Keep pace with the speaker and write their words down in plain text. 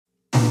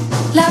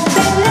Hello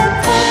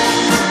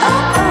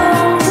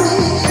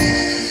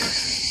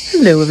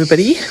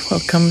everybody,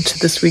 welcome to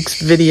this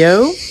week's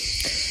video.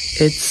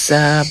 It's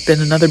been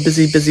another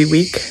busy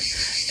week,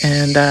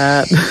 and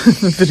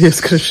the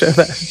video's going to show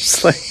that.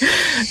 Just like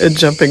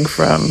jumping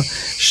from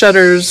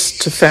shutters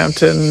to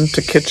fountain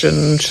to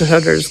kitchen,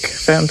 shutters,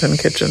 fountain,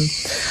 kitchen.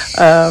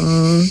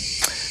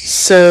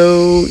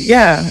 So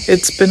yeah,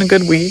 it's been a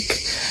good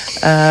week.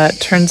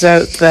 Turns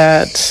out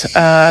that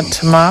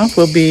Thomas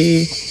will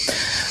be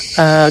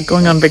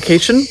going on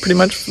vacation pretty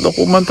much for the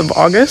whole month of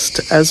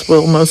August, as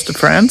will most of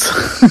France.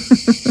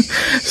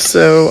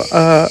 So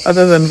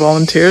other than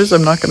volunteers,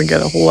 I'm not going to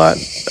get a whole lot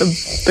of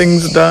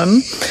things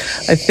done.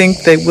 I think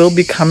they will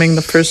be coming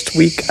the first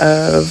week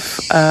of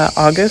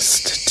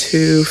August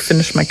to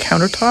finish my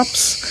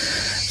countertops.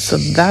 So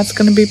that's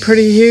going to be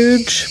pretty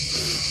huge.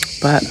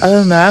 But other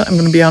than that, I'm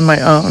going to be on my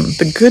own.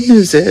 The good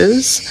news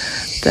is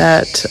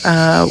that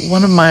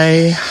one of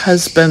my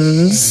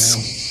husband's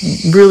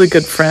really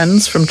good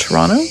friends from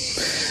Toronto,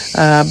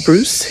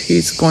 Bruce,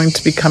 he's going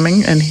to be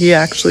coming, and he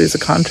actually is a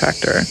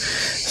contractor.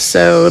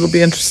 So it'll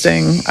be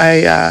interesting.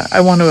 I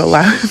want to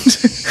allow him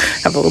to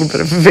have a little bit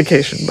of a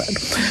vacation, but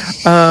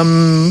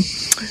I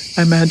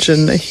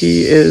imagine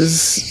he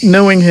is,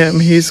 knowing him,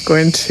 he's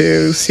going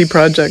to see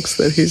projects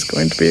that he's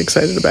going to be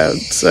excited about.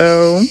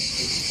 So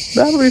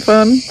that'll be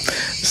fun.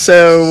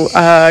 So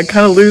I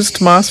kind of lose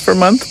Tomas for a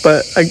month,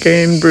 but I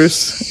gain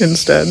Bruce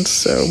instead.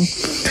 So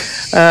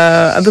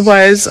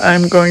otherwise,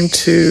 I'm going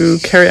to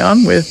carry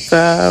on with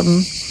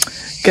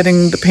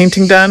getting the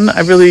painting done.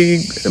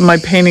 My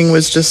painting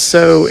was just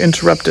so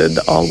interrupted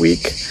all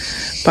week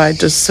by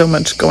just so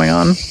much going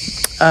on.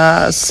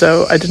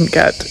 So I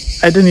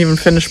didn't even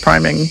finish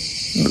priming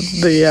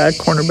the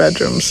corner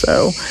bedroom.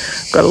 So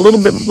I've got a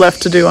little bit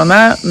left to do on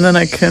that, and then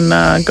I can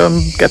go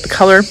and get the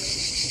color.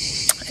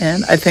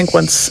 And I think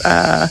once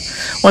I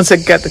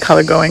get the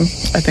color going,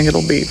 I think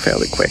it'll be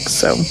fairly quick.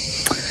 So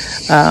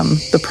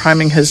the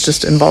priming has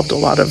just involved a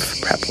lot of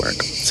prep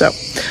work. So,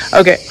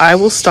 okay, I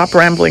will stop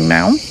rambling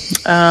now.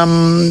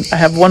 I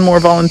have one more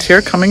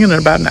volunteer coming in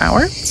about an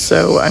hour.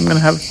 So I'm going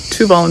to have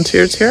 2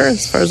 volunteers here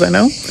as far as I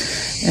know.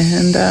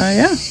 And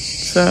yeah,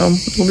 so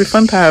it'll be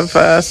fun to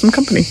have some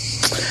company.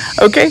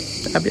 Okay,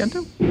 a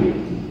bientôt.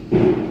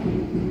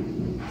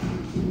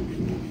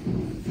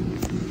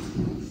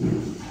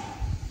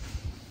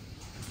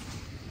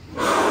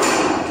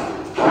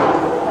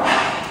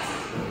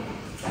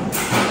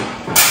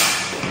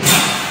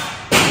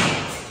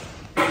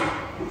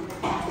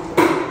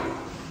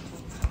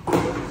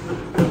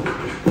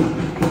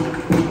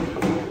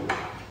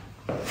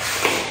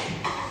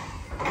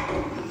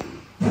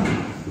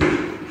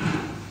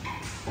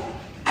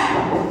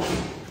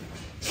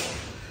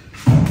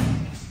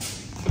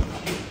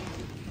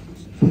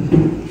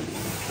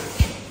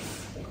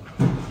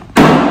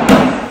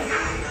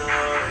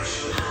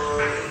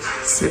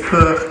 C'est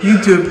pour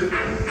YouTube.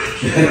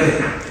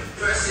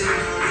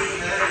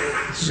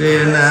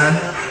 J'ai une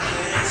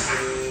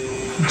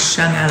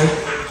channel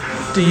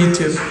de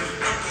YouTube.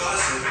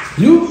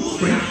 You?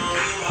 Oui.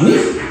 Me?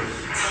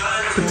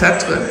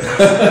 Peut-être.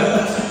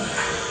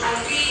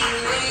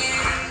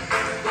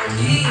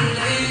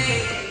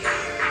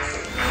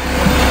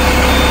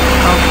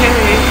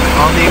 Okay,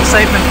 all the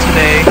excitement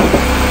today.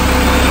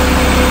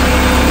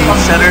 The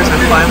shutters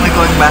are finally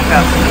going back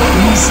up.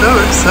 I'm so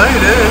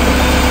excited.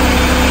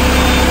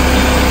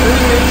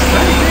 Very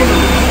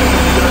exciting.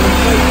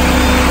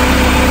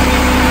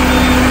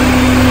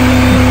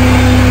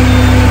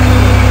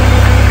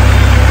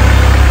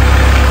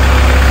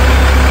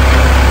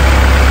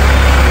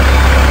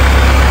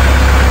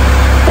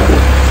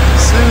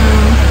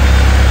 Soon,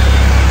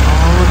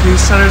 all of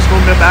these shutters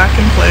will be back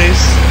in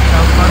place.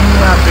 How fun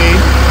will that be?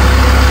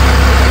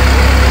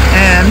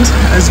 And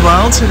as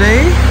well,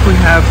 today we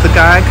have the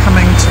guy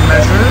coming to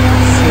measure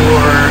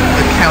for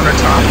the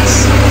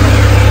countertops.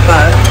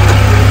 But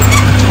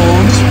I'm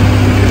told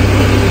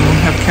we won't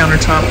have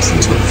countertops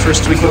until the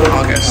first week of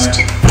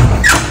August.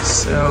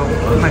 So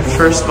my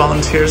first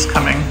volunteer is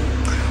coming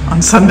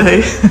on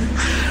Sunday.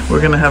 We're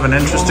going to have an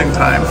interesting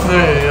time.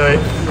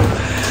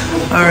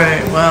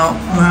 Alright, well,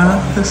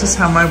 this is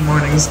how my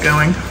morning's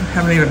going. I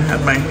haven't even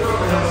had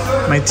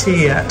my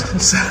tea yet,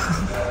 so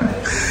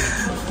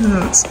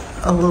it's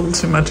a little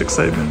too much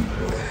excitement.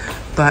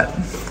 But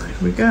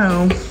here we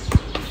go.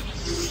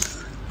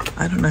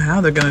 I don't know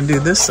how they're going to do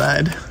this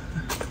side.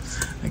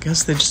 I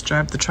guess they just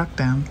drive the truck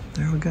down.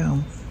 There we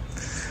go.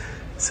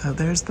 So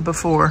there's the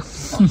before.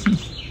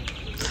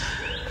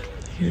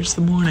 Here's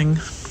the morning.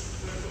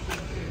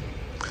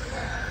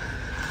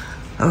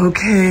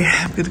 Okay,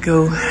 I'm gonna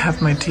go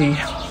have my tea.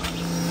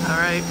 All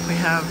right, we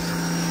have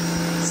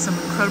some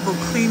incredible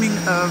cleaning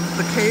of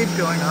the cave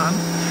going on.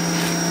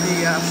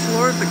 The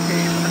floor of the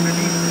cave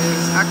underneath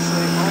is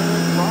actually all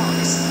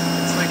rocks.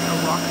 It's like a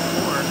rock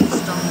floor,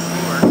 stone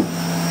floor.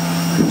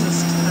 It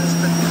just has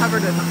been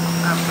covered in,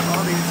 after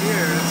all these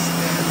years,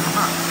 in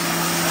muck.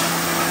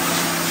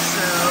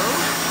 So,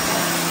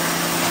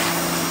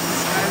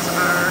 these guys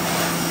are,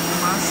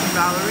 Tomas and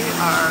Valerie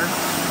are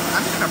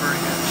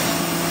uncovering it.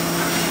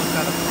 We've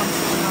got a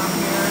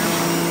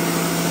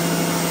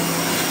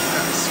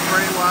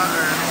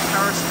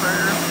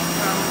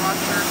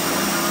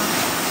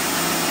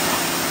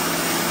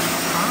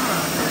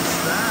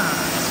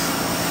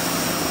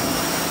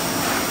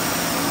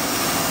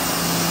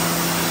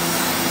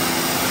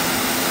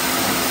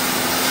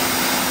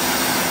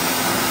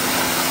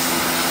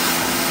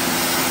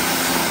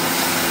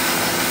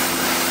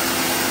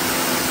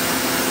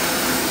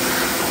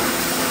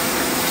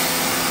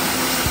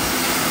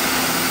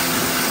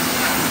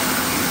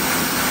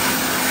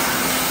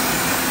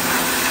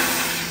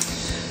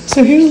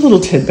So here's a little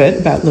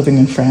tidbit about living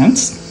in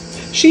France.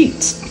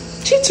 Sheets.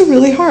 Sheets are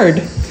really hard.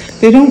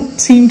 They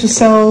don't seem to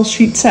sell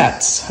sheet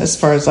sets, as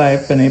far as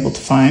I've been able to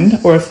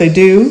find. Or if they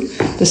do,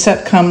 the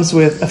set comes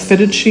with a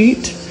fitted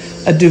sheet,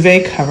 a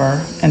duvet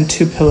cover, and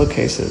 2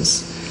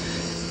 pillowcases.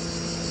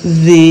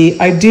 The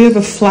idea of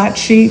a flat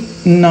sheet,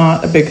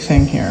 not a big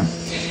thing here.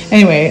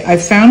 Anyway, I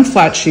found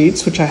flat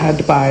sheets, which I had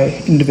to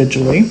buy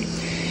individually,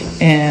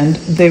 and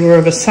they were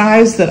of a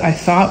size that I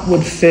thought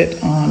would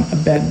fit on a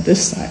bed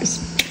this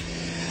size.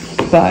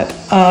 But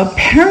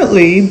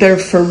apparently they're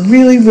for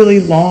really, really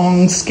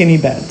long, skinny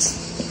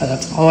beds.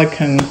 That's all I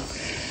can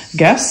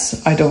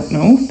guess. I don't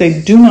know.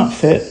 They do not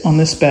fit on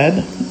this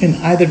bed in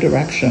either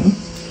direction.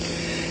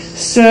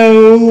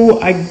 So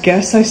I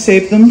guess I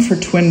saved them for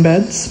twin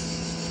beds.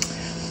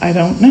 I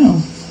don't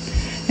know.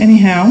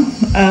 Anyhow,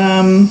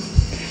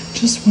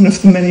 just one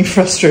of the many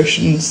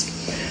frustrations.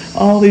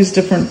 All these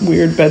different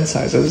weird bed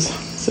sizes.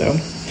 So,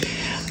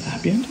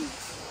 bien.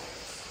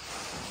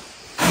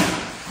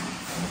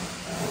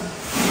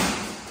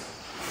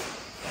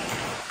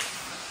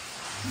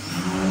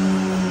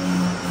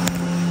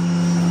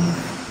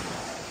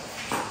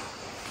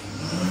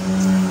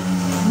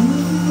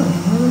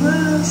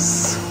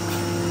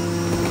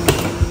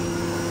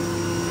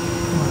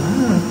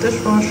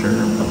 Dishwasher.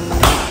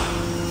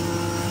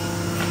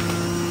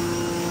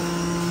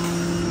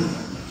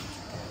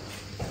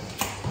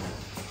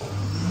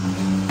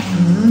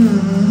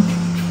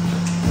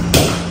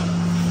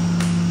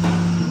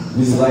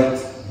 This light.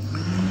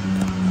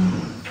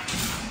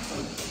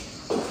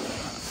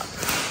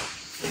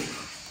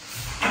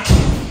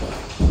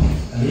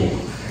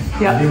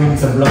 Yeah. Doing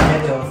some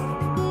brocante.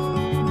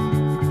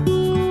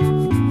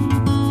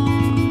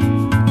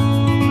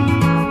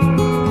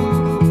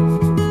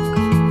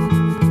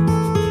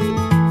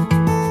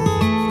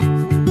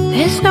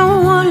 There's no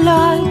one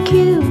like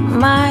you,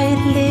 my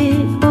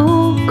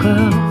little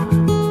girl.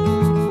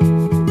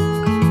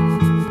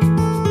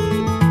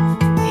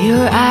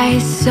 Your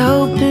eyes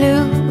so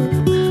blue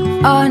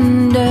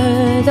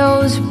under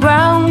those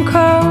brown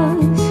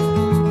curls.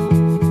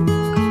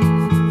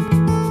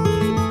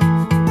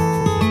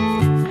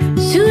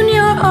 Soon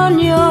you're on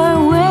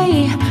your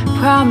way,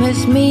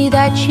 promise me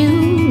that you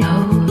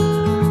know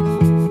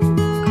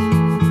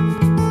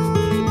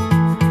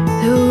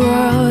the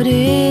world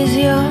is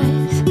yours.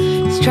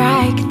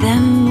 Strike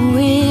them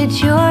with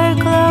your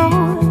glow.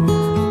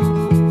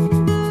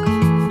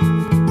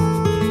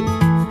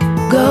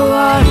 Go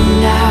on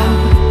now,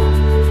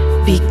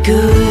 be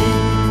good,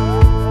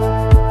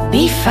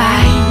 be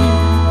fine.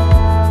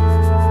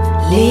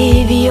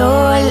 Live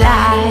your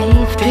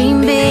life,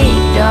 dream big,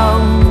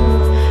 don't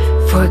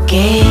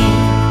forget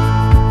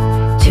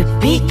to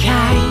be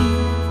kind.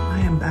 I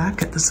am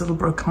back at this little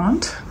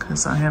brocante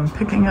because I am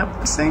picking up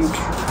a sink.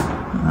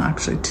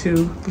 Actually 2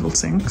 little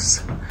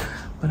sinks.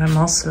 But I'm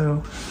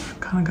also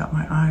kind of got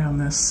my eye on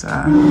this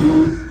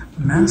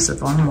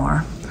massive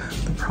armoire.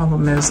 The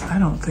problem is I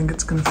don't think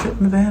it's going to fit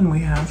in the van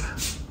we have,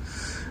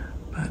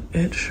 but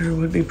it sure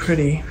would be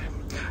pretty.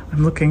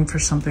 I'm looking for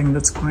something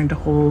that's going to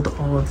hold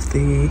all of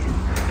the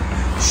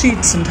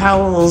sheets and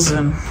towels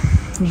and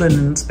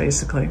linens,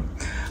 basically.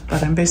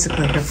 But I'm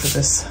basically here for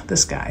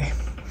this guy.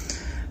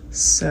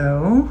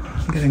 So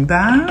I'm getting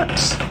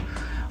that.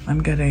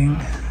 I'm getting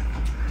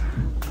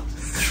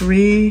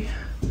 3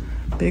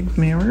 big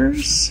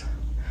mirrors,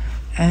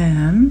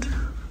 and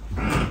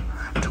I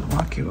have to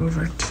walk you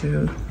over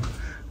to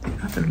the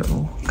other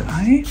little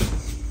guy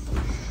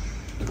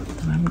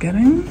that I'm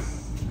getting.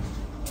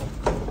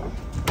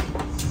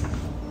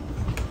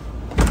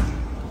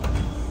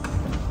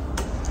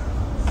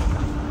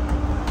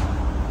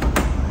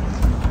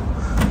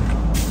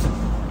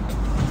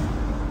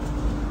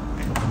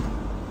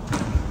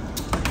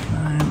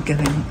 I'm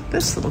getting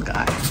this little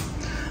guy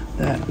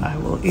that I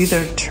will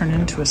either turn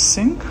into a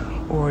sink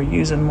or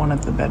use in one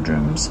of the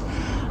bedrooms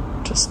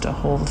just to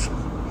hold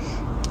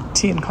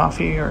tea and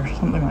coffee or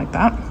something like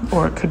that.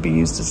 Or it could be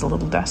used as a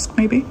little desk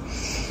maybe.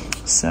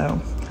 So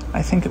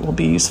I think it will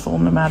be useful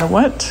no matter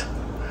what.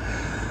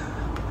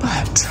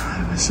 But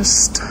I was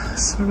just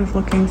sort of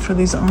looking for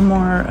these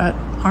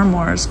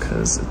armoires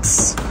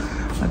because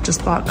I've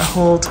just bought a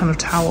whole ton of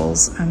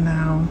towels and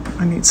now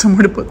I need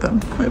somewhere to put them.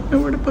 I have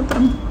nowhere to put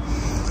them.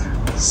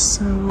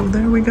 So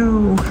there we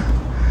go.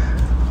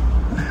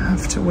 I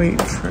have to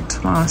wait for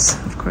Tomas.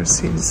 Of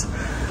course,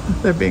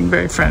 they're being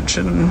very French,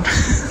 and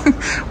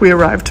we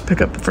arrived to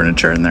pick up the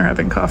furniture and they're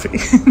having coffee.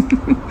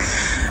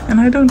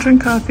 And I don't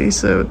drink coffee,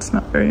 so it's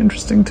not very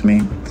interesting to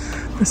me.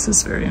 This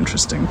is very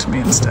interesting to me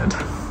instead.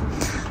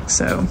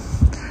 So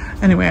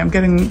anyway, I'm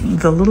getting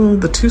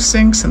the 2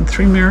 sinks and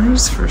 3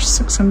 mirrors for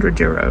 600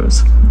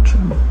 euros, which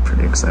I'm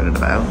pretty excited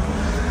about.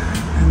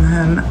 And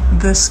then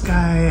this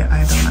guy,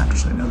 I don't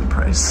actually know the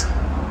price.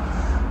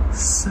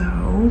 So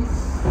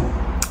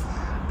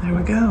there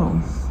we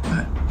go.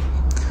 But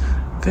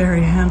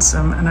very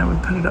handsome, and I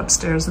would put it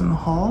upstairs in the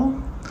hall,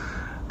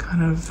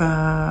 kind of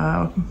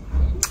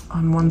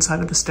on one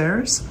side of the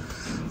stairs.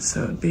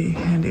 So it'd be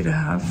handy to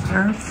have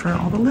there for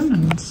all the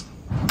linens.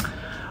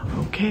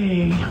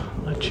 Okay,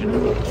 let you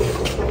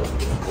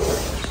know.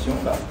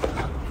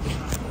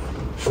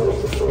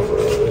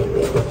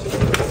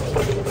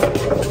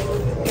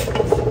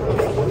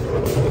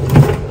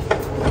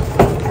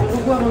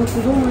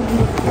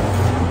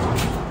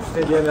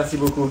 Très bien, merci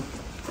beaucoup.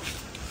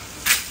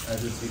 À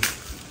tout de suite.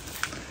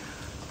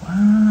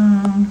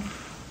 Wow.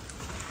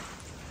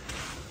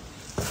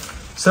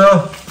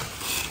 So,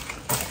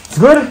 it's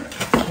good?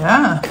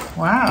 Yeah,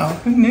 wow.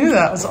 Who knew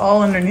that was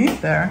all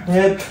underneath there?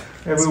 Yep,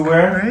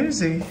 everywhere.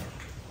 Crazy.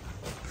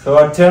 So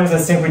at terms, I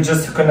think we're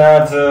just gonna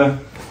have the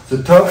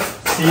top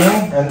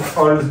seeing and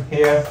all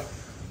here.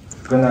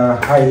 Gonna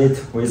hide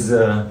it with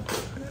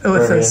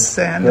With the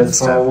sand and for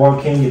stuff.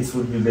 walking, it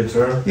would be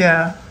better.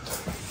 Yeah.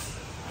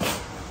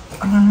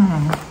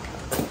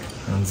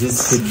 And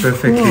this fits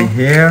perfectly cool.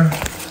 here.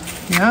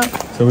 Yeah.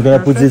 So we're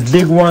gonna put this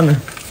big one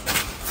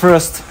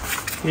first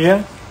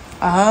here,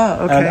 Ah,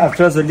 and okay.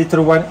 after the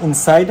little one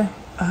inside.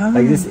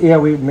 Like this here,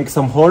 we make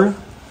some hole.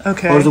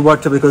 Okay. All the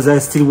water, because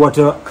there's still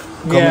water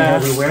coming Yeah.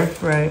 everywhere.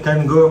 Right.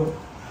 Can go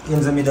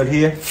in the middle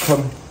here,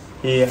 come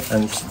here,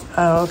 and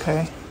Oh,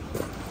 okay.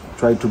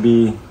 try to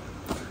be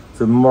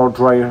the more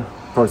drier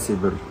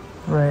possible.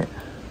 Right.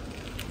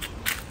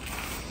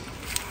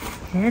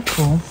 Very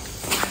cool.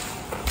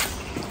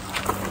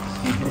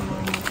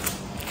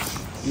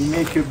 You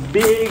make a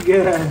big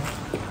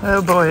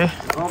Oh boy.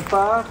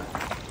 rampart,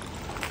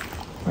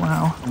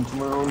 Wow. and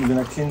tomorrow we're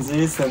gonna clean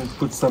this and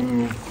put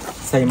some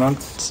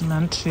cement.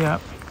 Cement, yeah.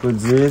 Put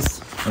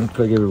this and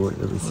plug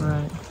everything.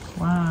 Right.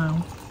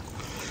 Wow.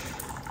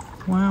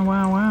 Wow,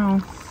 wow, wow.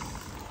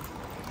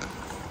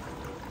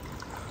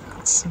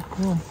 That's so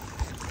cool.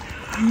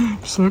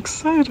 I'm so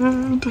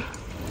excited.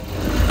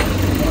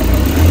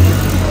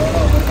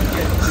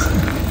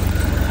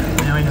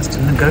 Now he has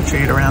to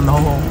negotiate around the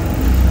hole.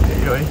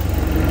 Anyway.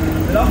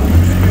 Little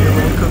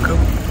cuckoo.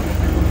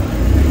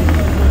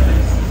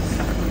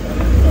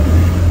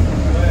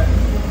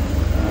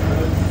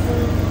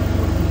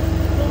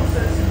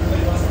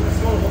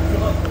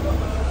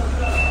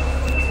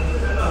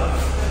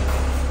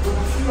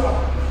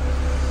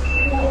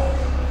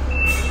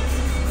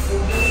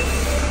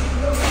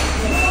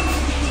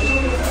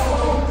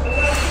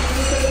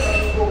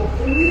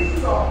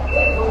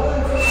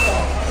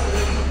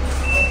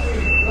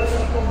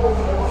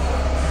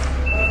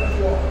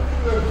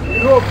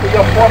 Il y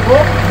a 3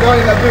 bancs. Non, il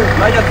y en a 2.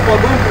 Là, il y a 3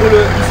 bancs pour le.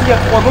 Ici, il y a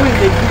 3 bancs, il y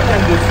a une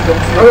canne dessus.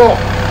 Donc, Alors,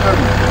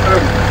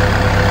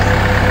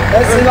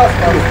 c'est là,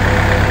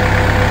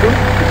 c'est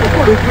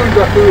pourquoi le 2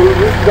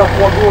 il a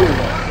 3 bancs là?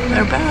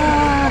 They're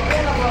back.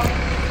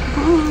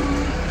 Woo.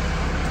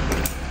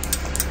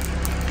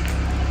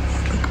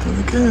 Look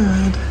really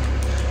good.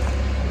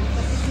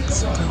 It's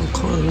still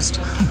closed.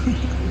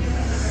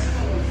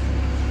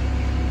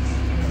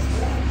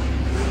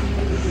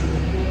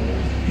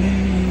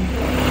 Yay.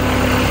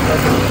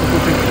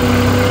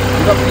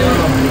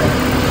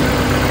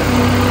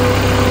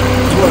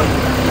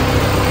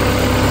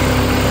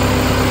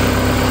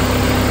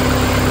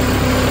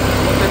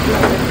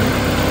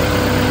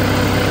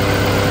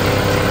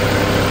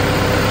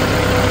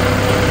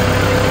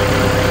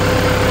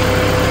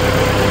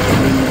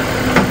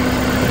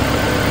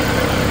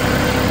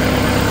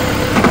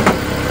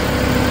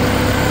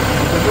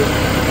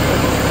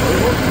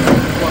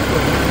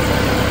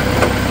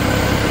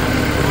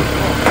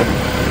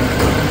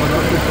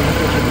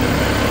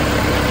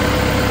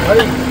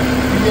 Allez,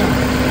 viens.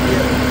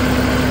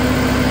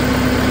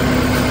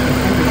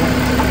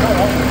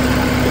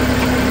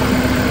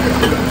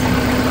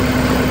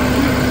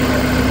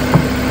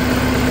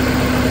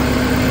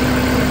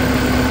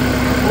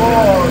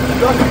 Oh,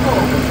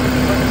 d'accord.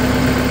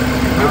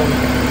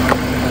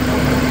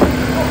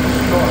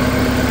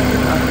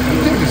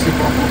 Putain, mais c'est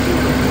pas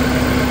possible.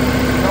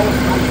 Non, donc,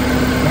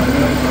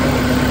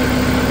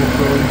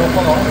 il en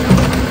prendra un.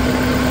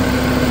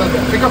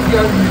 Fais gaffe, il y a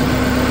une.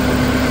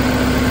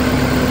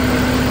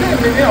 Putain,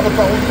 mais merde,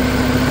 par où?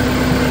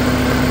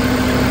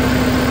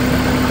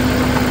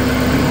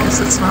 I guess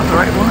it's not the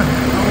right one.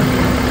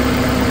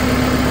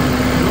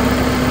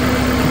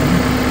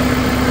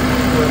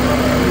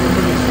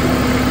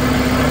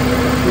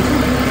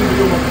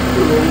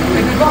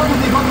 Et tu vas à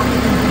côté, à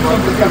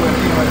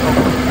côté maintenant.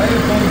 Allez,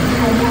 dis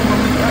au moins,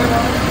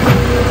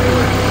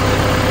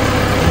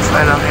 It's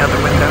right on the other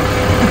window.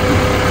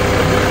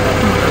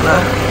 Look at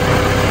that.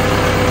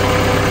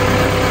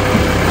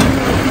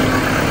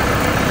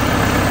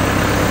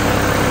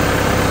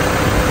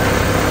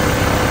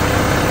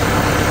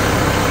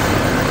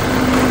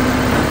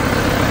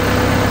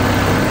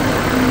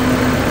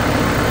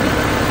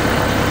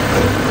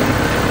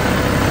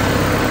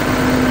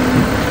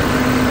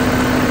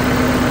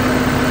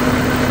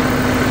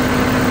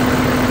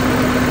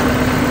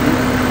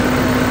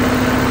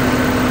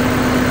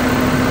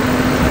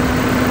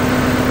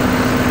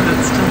 But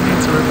it still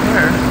needs a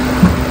repair.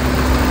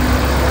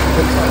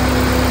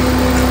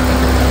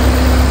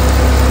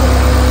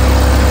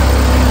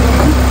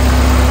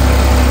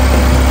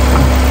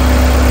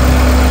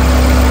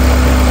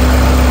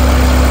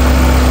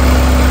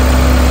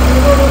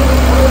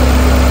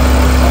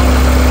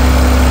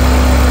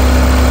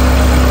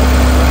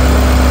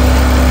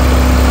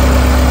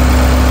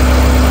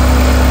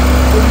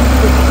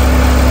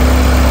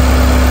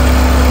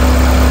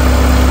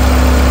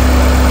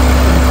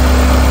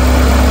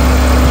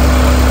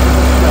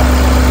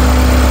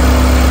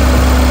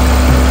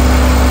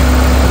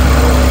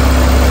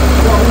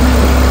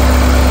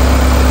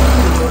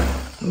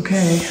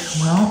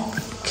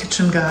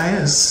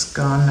 is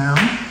gone now.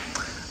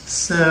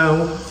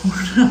 So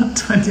we're not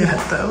done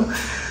yet though.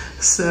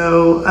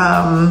 So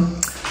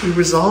we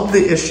resolved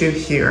the issue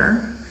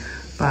here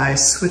by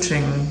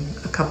switching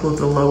a couple of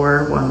the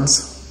lower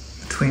ones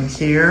between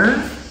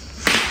here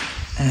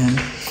and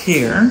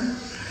here.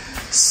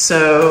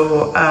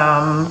 So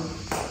I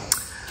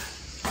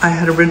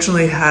had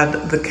originally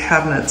had the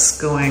cabinets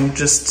going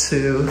just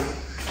to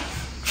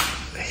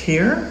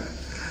here,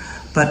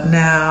 but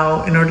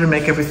now in order to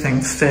make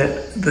everything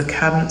fit, the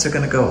cabinets are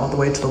going to go all the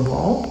way to the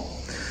wall.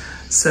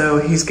 So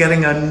he's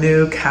getting a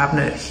new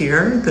cabinet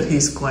here that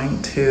he's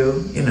going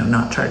to, you know,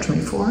 not charge me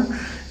for.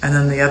 And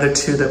then the other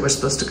two that were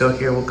supposed to go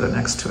here will go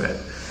next to it.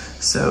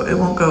 So it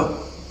won't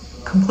go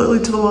completely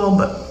to the wall,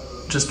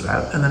 but just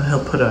about. And then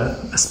he'll put a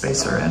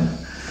spacer in.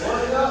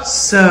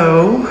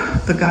 So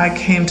the guy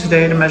came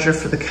today to measure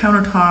for the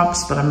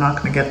countertops, but I'm not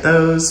going to get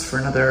those for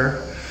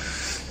another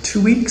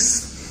 2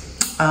 weeks.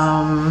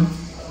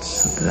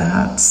 So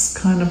that's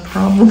kind of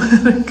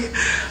problematic.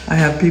 I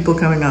have people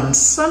coming on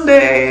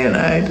Sunday and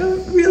I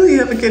don't really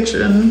have a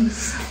kitchen.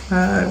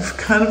 I've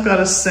kind of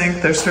got a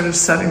sink. They're sort of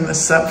setting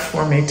this up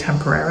for me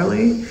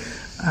temporarily.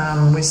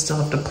 We still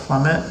have to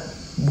plumb it.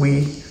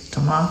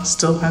 Thomas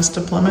still has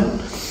to plumb it.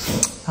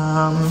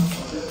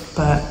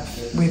 But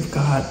we've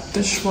got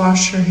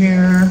dishwasher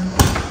here.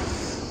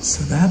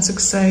 So that's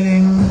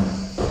exciting.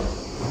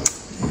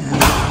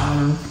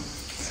 And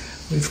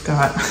we've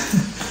got...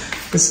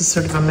 This is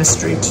sort of a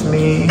mystery to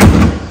me.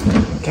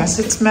 I guess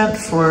it's meant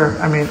for,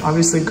 I mean,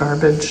 obviously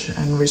garbage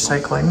and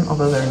recycling,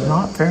 although they're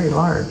not very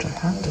large, I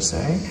have to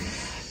say.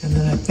 And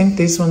then I think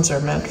these ones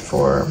are meant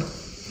for,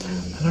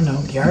 I don't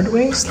know, yard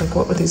waste? Like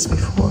what were these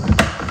before?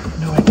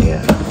 No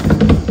idea.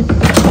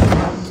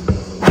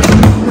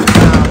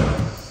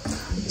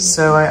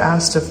 So I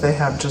asked if they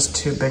have just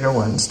 2 bigger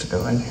ones to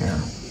go in here.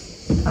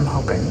 I'm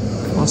hoping,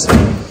 we'll see.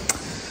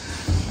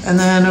 And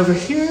then over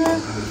here,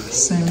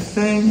 same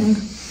thing.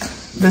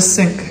 This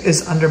sink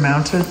is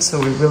undermounted, so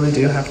we really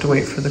do have to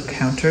wait for the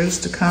counters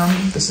to come.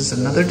 This is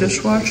another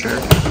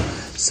dishwasher.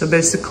 So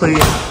basically,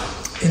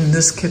 in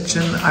this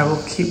kitchen, I will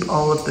keep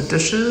all of the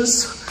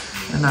dishes,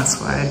 and that's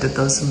why I did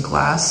those in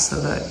glass, so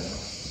that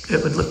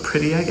it would look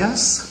pretty, I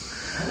guess.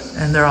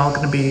 And they're all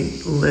gonna be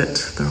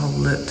lit. They're all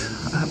lit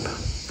up.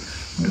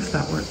 I wonder if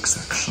that works,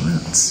 actually.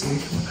 Let's see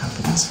what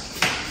happens.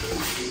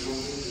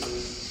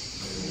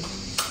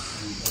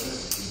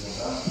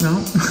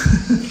 No.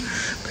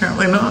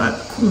 Apparently not.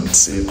 Let's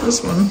see if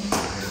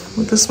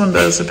what this one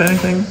does, if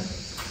anything.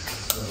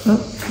 Oh,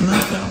 no,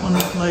 that one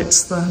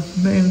lights the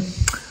main.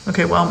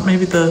 Okay, well,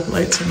 maybe the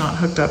lights are not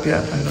hooked up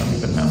yet. I don't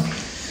even know.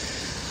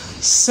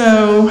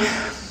 So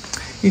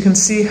you can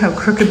see how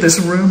crooked this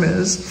room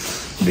is,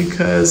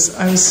 because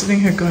I was sitting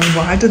here going,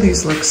 why do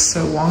these look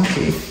so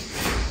wonky?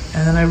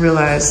 And then I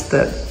realized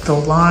that the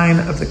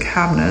line of the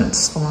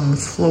cabinets along the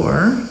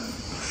floor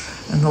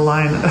and the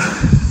line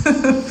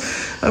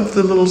of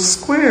the little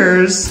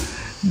squares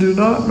do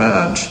not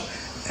match.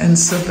 And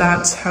so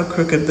that's how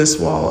crooked this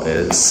wall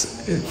is.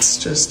 It's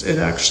just,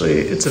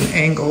 it's an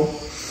angle.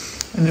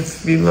 And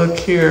if you look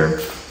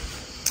here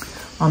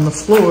on the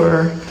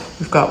floor,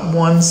 we've got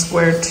 1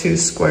 square, 2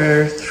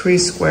 square, 3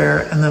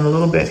 square, and then a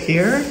little bit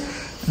here.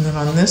 And then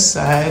on this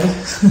side,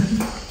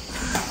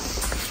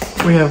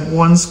 we have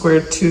 1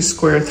 square, 2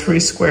 square, 3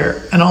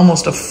 square, and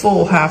almost a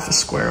full half a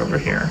square over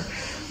here.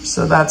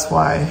 So that's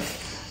why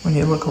when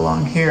you look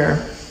along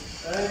here,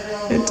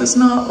 it does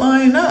not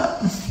line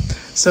up.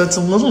 So it's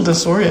a little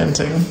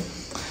disorienting.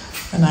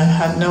 And I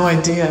had no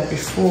idea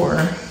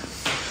before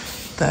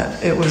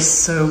that it was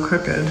so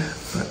crooked,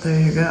 but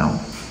there you go.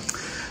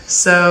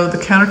 So the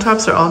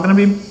countertops are all gonna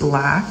be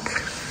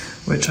black,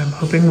 which I'm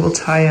hoping will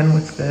tie in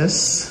with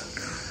this,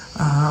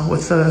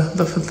 with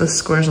the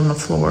squares on the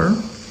floor.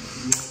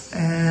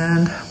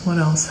 And what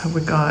else have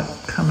we got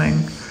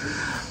coming?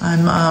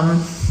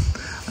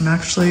 I'm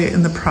actually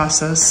in the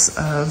process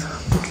of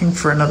looking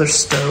for another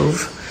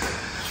stove.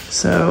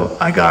 So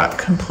I got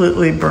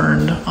completely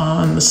burned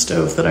on the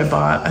stove that I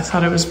bought. I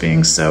thought I was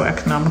being so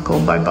economical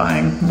by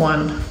buying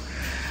one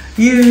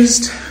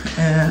used,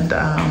 and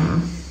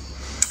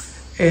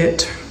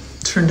it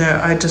turned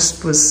out I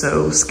just was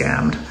so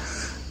scammed.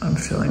 I'm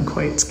feeling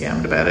quite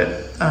scammed about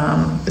it.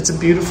 It's a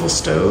beautiful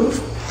stove,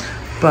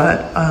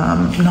 but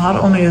not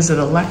only is it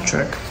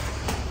electric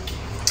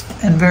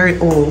and very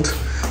old,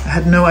 I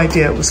had no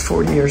idea it was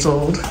 40 years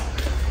old,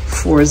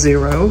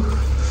 40.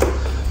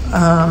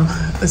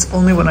 It's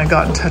only when I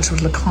got in touch with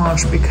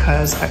Lacanche,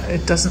 because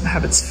it doesn't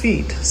have its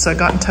feet. So I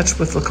got in touch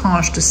with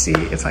Lacanche to see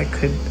if I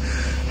could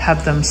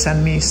have them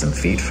send me some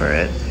feet for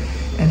it.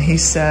 And he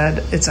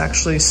said, it's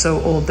actually so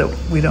old that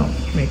we don't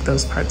make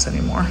those parts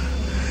anymore.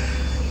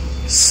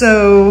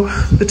 So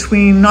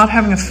between not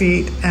having a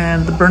feet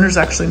and the burner's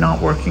actually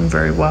not working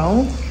very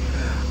well,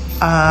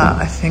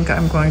 I think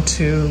I'm going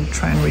to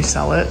try and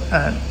resell it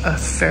at a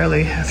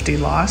fairly hefty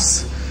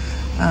loss.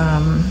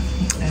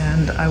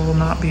 And I will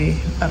not be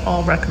at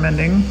all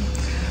recommending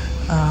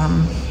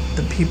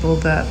the people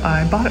that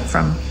I bought it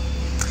from.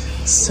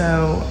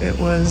 So it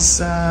was,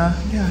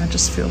 yeah, I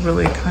just feel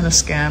really kind of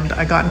scammed.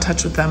 I got in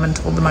touch with them and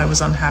told them I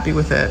was unhappy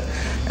with it.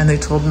 And they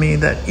told me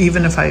that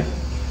even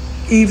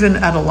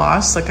at a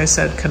loss, like I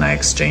said, can I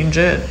exchange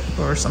it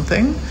or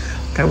something?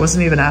 Like I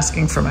wasn't even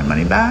asking for my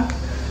money back.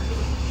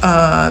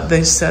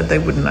 They said they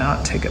would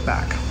not take it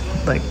back.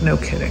 Like, no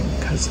kidding,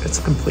 because it's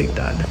a complete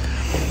dud.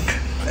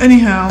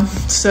 Anyhow,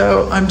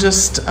 so I'm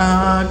just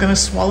gonna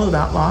swallow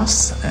that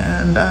loss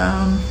and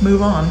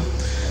move on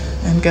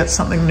and get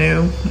something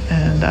new.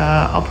 And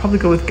I'll probably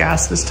go with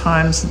gas this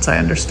time since I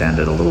understand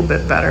it a little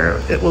bit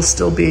better. It will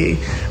still be,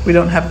 we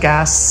don't have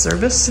gas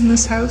service in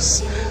this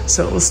house,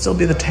 so it will still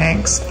be the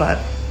tanks, but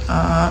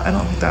I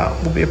don't think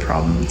that will be a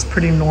problem. It's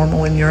pretty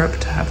normal in Europe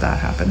to have that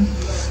happen,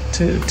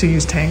 to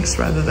use tanks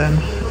rather than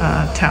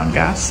town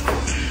gas.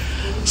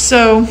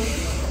 So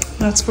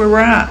that's where we're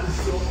at.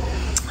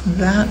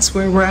 That's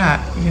where we're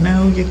at. You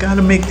know, you got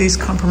to make these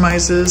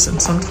compromises,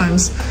 and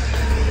sometimes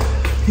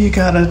you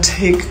got to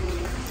take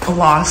a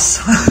loss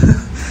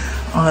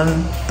on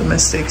the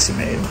mistakes you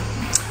made.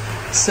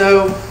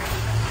 So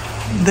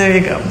there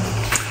you go.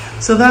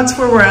 So that's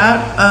where we're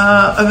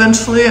at.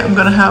 Eventually I'm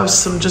going to have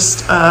some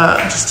just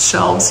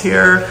shelves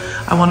here.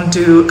 I want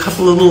to do a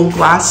couple of little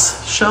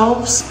glass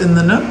shelves in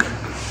the nook.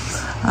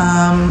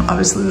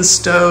 Obviously the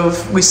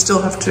stove, we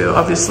still have to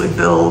obviously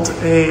build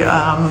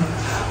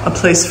a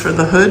place for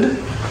the hood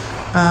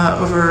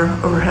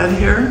overhead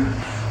here.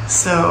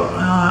 So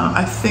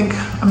I think,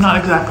 I'm not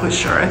exactly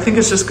sure. I think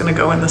it's just going to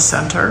go in the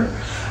center.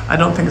 I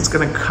don't think it's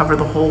going to cover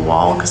the whole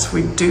wall, because if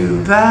we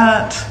do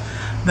that,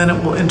 then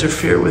it will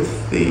interfere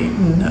with the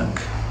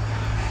nook.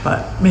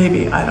 But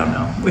maybe, I don't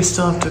know. We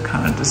still have to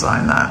kind of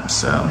design that.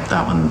 So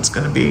that one's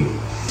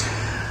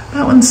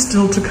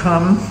still to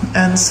come.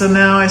 And so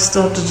now I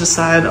still have to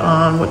decide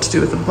on what to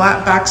do with the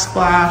black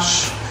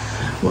backsplash,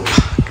 what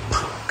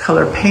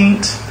color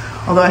paint.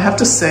 Although I have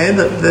to say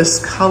that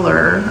this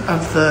color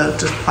of the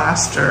just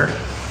plaster,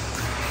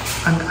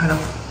 I'm kind of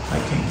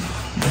liking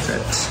with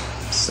it.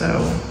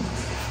 So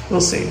we'll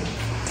see.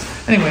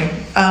 Anyway,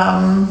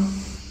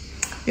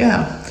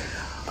 yeah,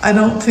 I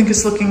don't think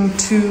it's looking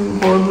too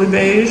horribly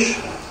beige.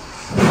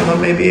 Although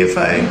maybe if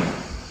I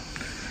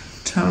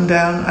tone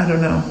down, I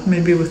don't know,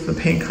 maybe with the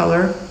paint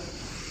color,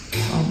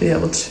 I'll be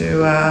able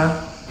to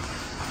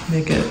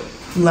make it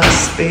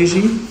less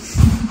beigey.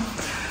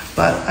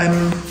 But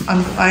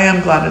I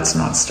am glad it's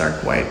not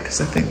stark white,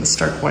 because I think the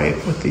stark white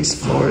with these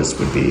floors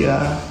would be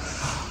a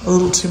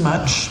little too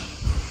much.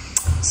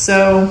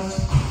 So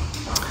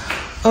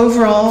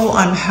overall,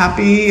 I'm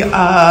happy.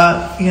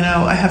 You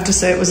know, I have to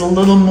say it was a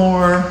little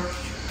more,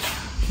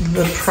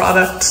 the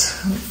product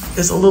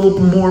is a little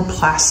more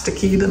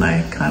plasticky than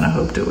I kind of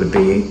hoped it would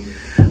be.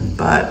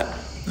 But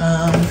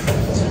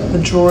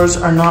the drawers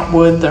are not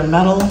wood, they're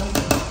metal.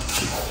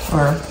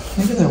 Or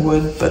maybe they're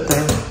wood, but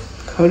they're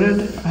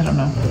coated, I don't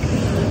know.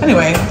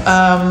 Anyway,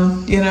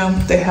 you know,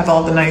 they have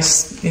all the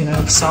nice, you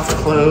know, soft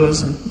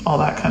clothes and all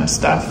that kind of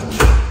stuff.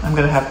 I'm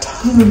gonna have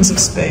tons of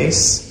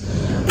space,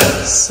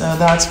 so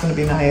that's gonna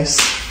be nice.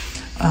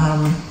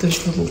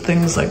 There's little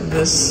things like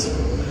this.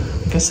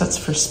 I guess that's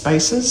for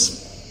spices.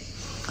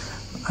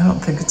 I don't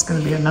think it's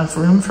gonna be enough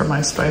room for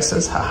my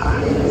spices, haha.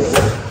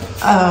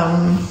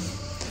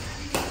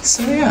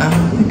 So yeah,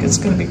 I think it's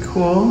gonna be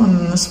cool.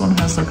 And this one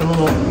has like a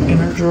little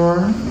inner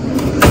drawer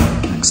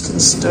next to the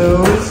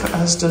stove,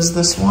 as does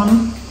this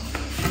one.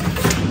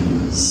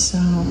 So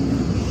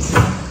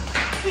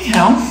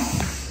anyhow,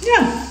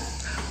 yeah,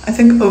 I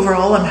think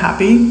overall I'm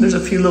happy. There's a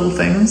few little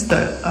things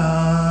that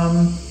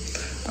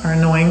are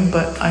annoying,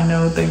 but I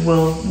know they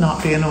will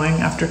not be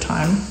annoying after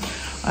time.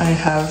 I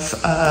have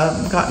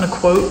gotten a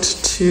quote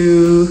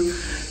to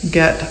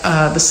get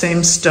the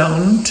same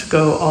stone to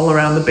go all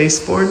around the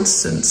baseboards,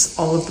 since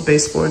all of the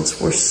baseboards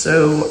were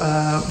so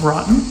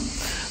rotten.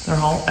 They're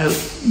all out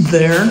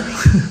there.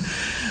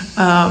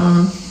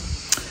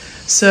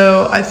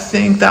 So I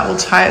think that will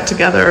tie it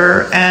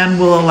together and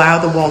will allow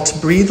the wall to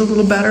breathe a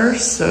little better.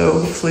 So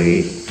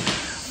hopefully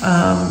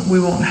we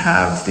won't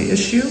have the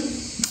issue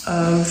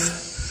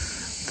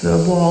of the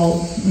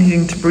wall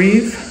needing to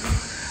breathe.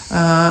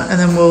 And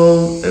then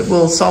it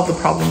will solve the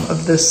problem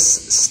of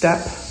this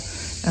step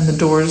and the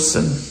doors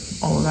and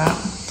all of that.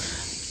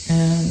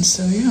 And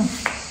so, yeah.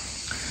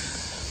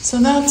 So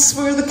that's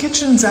where the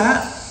kitchen's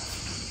at.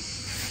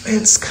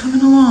 It's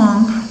coming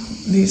along.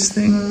 These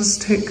things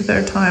take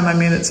their time. I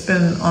mean, it's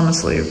been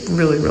honestly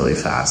really, really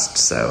fast.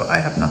 So I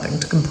have nothing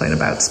to complain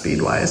about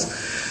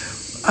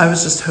speed-wise. I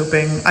was just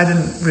hoping, I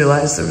didn't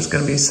realize there was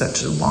going to be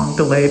such a long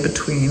delay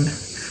between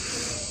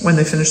when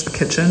they finished the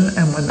kitchen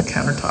and when the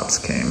countertops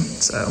came.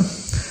 So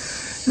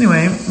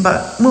anyway,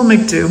 but we'll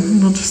make do.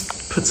 We'll just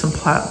put some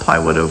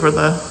plywood over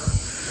the,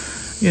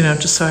 you know,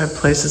 just so I have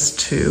places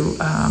to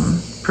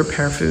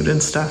prepare food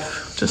and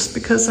stuff, just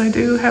because I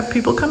do have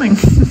people coming.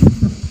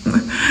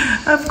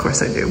 Of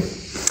course I do.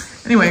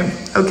 Anyway,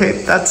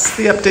 okay, that's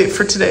the update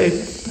for today.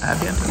 À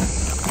bientôt.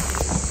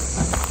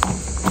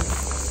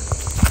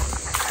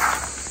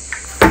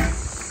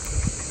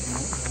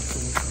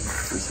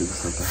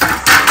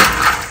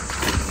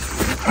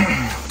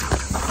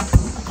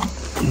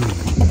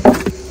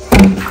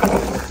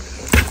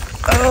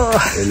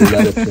 Elle est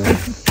là, la pierre.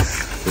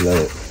 Elle est là,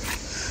 ouais.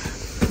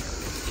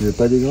 Tu veux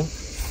pas des gants?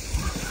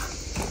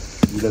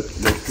 Il a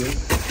pierre.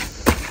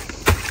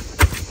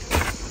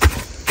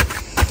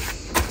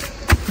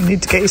 You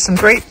need to get you some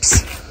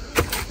grapes.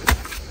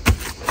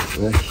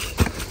 Ouais.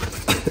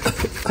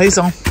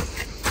 Raison.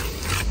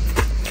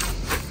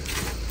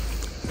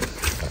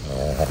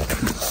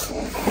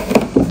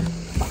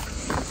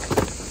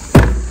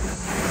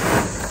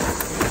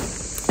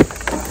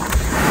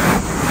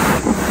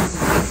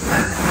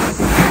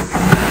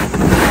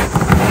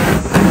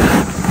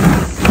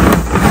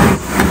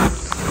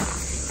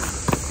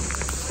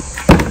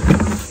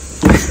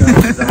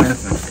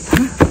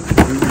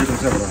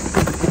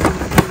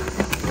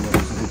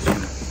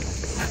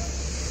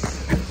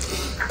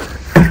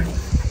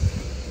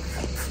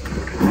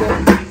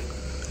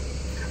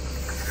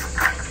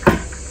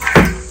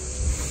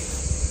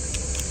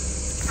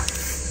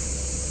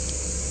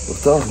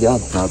 Pourtant,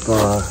 regarde, par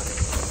rapport à...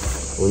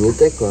 On y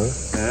était, quoi. Hein.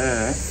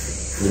 Ouais.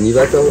 Mais n'y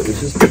va, attends,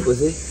 juste te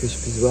poser, que je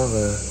puisse voir...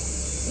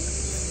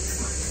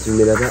 Tu me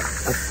mets là-bas.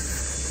 Hop.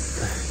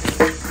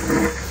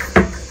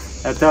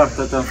 Attends.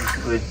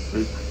 Oui.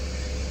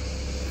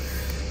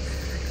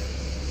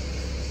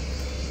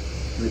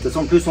 Mais de toute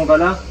façon, plus on va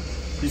là,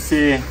 plus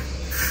c'est...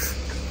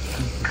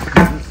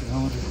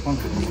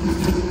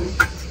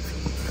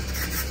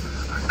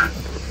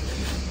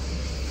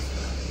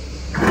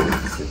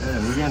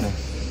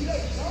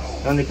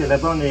 On est que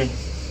là-bas,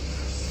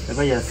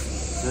 là-bas, il y a... Là,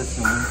 si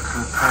on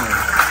prend...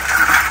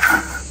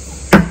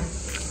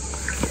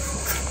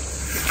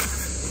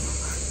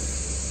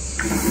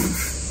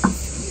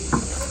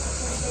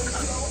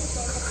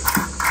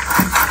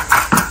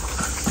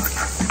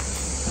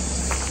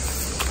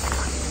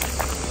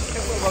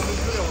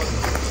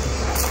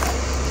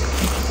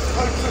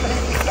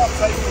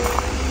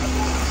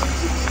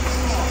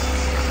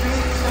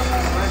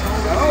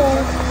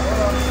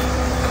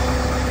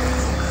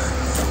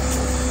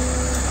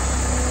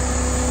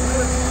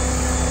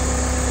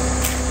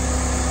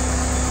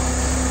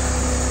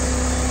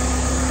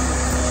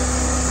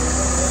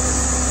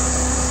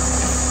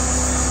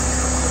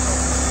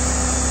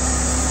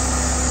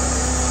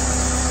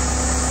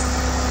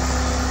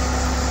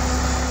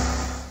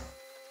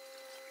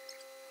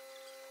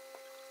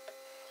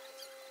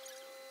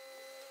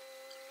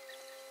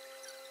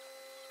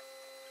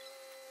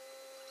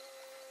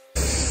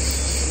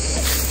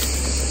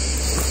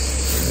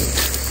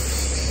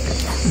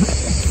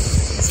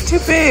 It's too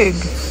big.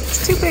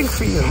 It's too big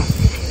for you.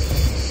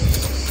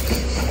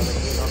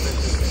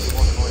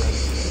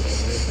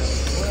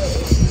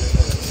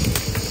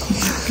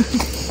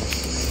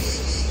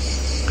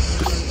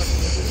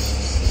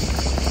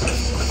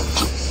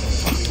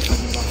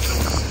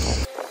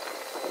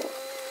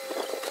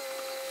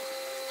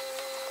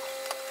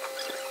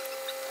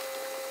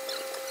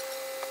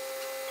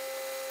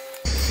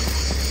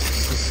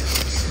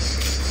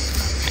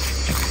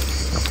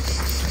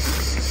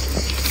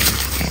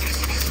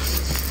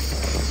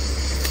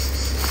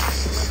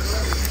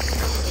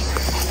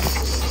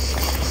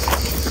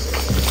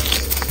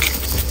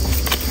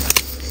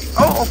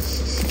 Oh,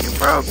 you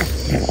broke.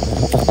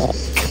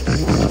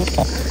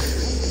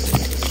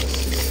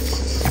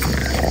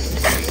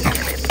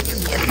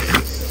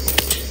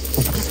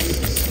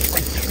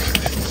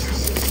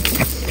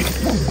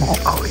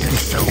 Oh, you're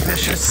so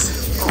vicious.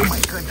 Oh my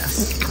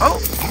goodness. Oh.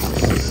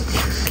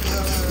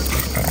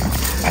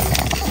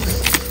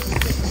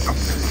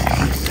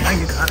 Now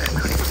you got it.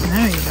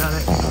 Now you got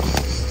it.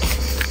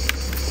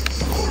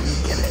 You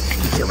get it.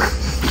 You kill it.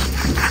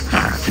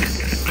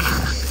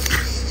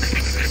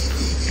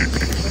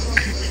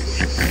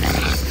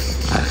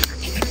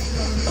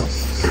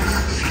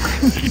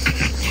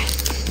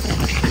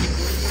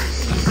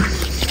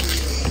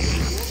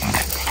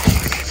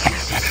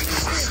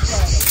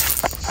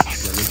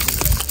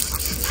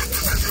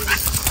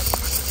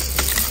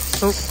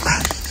 Oh.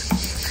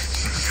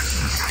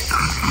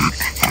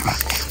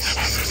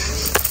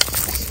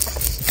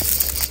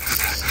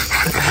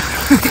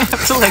 You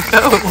have to let go.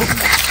 You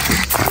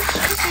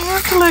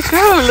have to let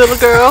go, little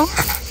girl.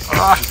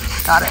 Oh,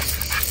 got it.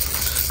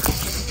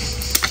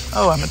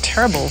 Oh, I'm a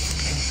terrible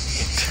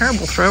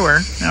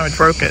thrower. Now I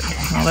broke it.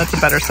 Well, that's a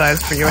better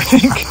size for you, I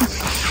think.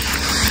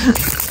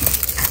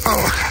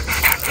 Oh,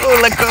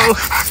 let go.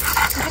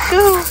 Let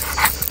go.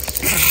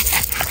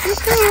 Let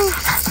go.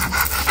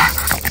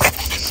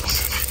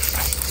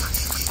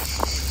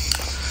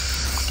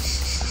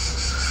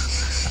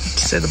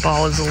 Say the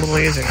ball is a little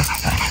easier.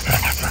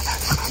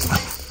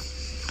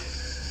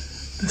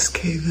 This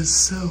cave is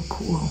so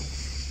cool.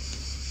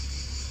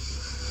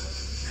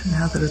 And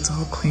now that it's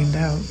all cleaned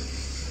out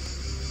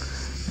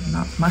and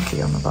not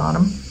mucky on the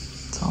bottom,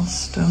 it's all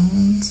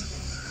stones.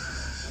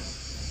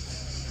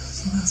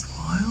 Isn't this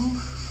wild?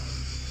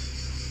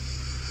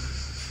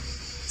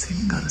 It's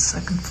even got a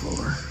second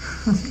floor.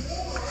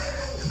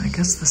 And I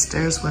guess the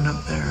stairs went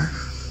up there.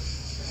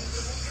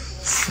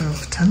 So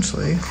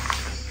potentially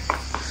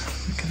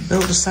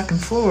build a second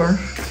floor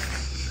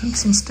and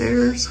some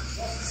stairs.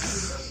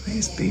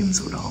 These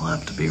beams would all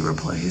have to be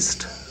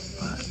replaced,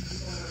 but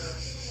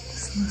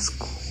Isn't this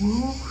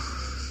cool?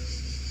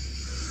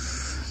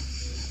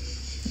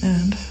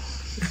 And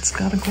it's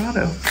got a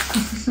grotto.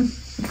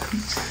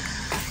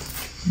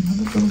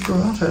 Another little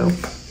grotto,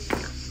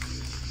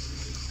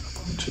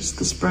 which is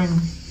the spring.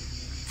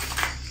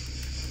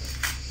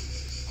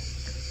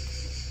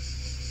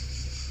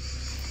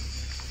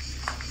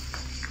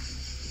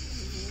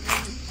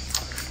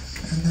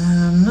 And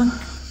then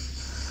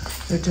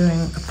they're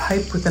doing a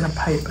pipe within a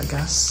pipe, I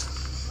guess,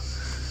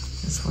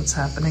 is what's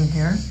happening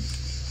here,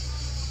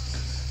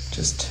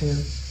 just to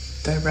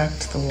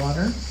direct the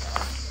water.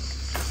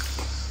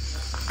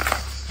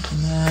 And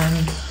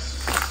then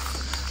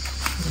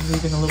we're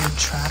leaving a little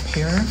trap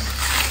here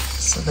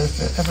so that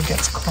if it ever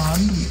gets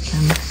clogged, we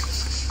can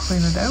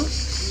clean it out.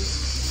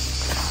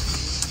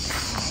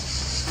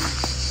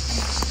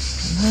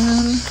 And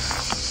then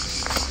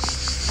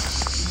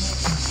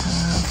we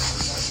have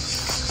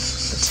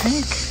the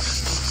tank.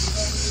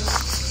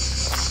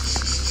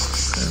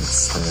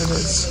 So there it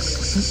is.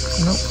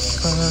 Nope,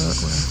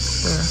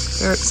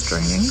 there it's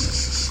draining.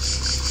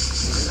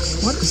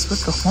 What is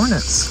with the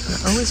hornets?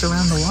 They're always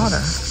around the water.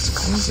 It's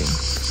crazy.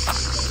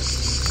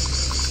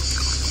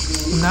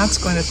 And that's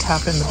going to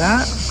tap into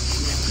that.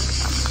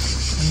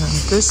 And then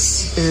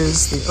this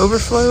is the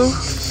overflow.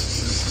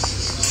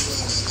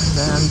 And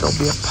then there'll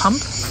be a pump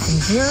in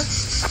here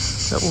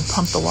that will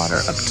pump the water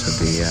up to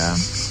the,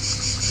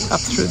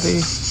 up through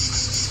the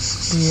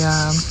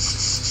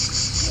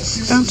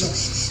fountain.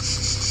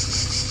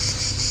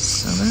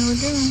 So there we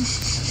go.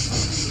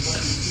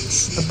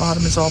 So the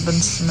bottom has all been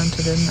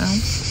cemented in now.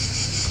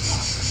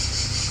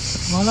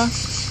 Voila.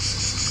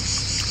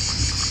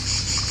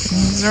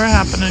 Things are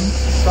happening.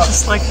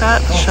 Just like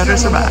that, the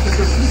shutters are back.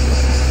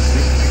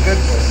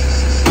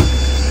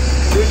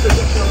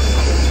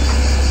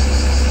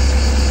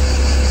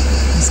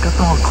 He's got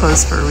them all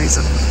closed for a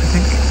reason. I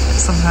think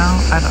somehow,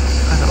 I don't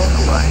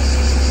know why.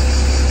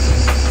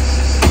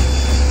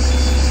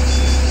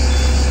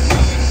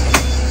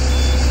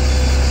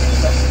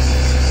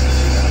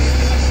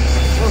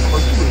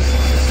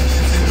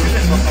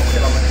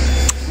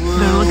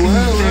 They're looking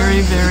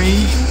very, very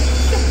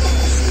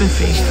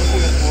spiffy.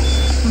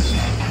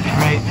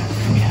 Right,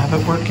 we have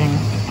it working.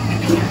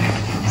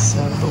 So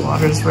the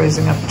water is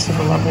rising up to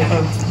the level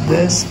of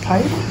this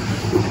pipe,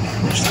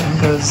 which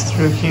then goes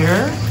through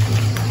here.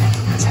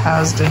 It's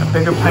housed in a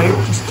bigger pipe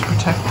just to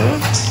protect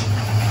it.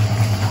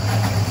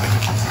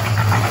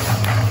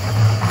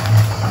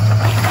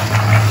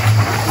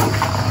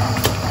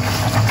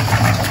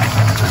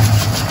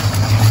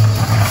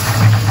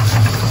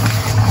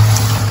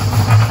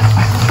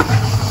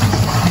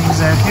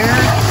 Out here,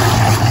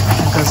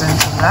 it goes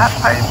into that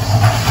pipe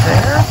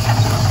there.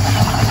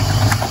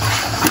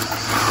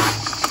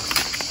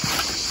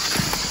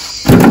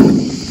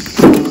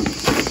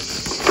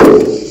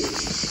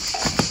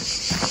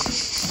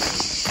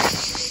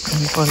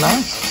 And voila,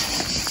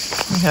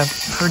 we have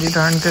pretty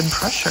darn good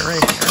pressure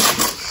right here.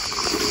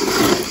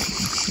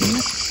 See?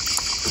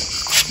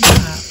 Look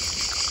at that.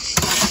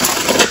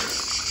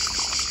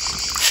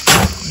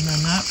 And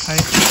then that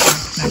pipe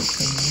is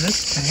connected to this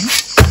tank.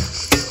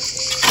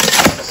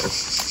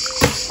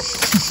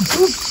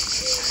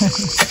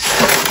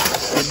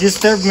 You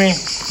disturbed me.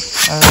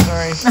 Oh,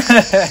 sorry.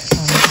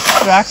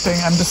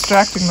 I'm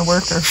distracting the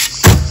worker.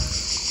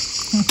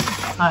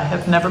 I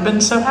have never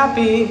been so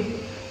happy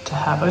to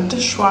have a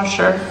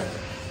dishwasher.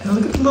 And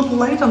look at the little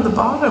light on the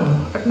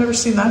bottom. I've never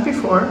seen that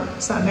before.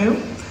 Is that new?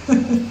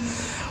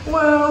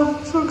 Wow,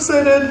 so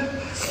excited.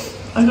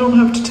 I don't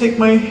have to take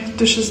my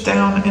dishes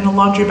down in a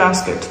laundry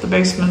basket to the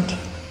basement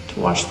to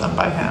wash them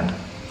by hand.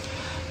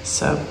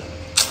 So,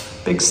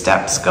 big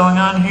steps going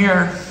on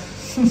here.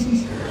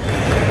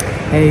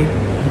 Hey,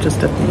 I'm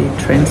just at the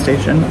train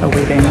station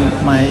awaiting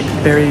my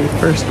very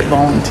first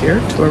volunteer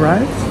to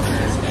arrive.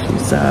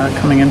 She's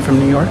coming in from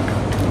New York,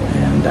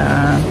 and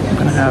I'm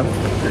gonna have,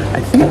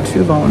 I think,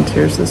 2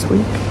 volunteers this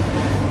week,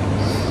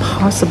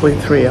 possibly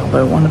 3,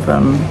 although one of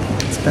them,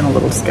 it's been a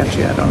little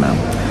sketchy, I don't know.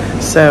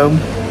 So,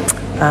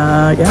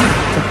 yeah,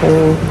 it's a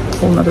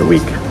whole nother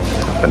week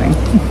happening.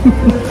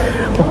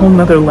 A whole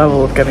nother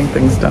level of getting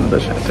things done at the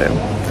chateau.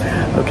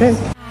 Okay.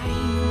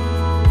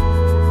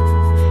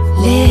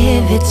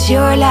 Live, it's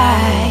your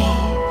life.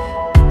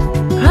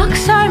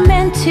 Rocks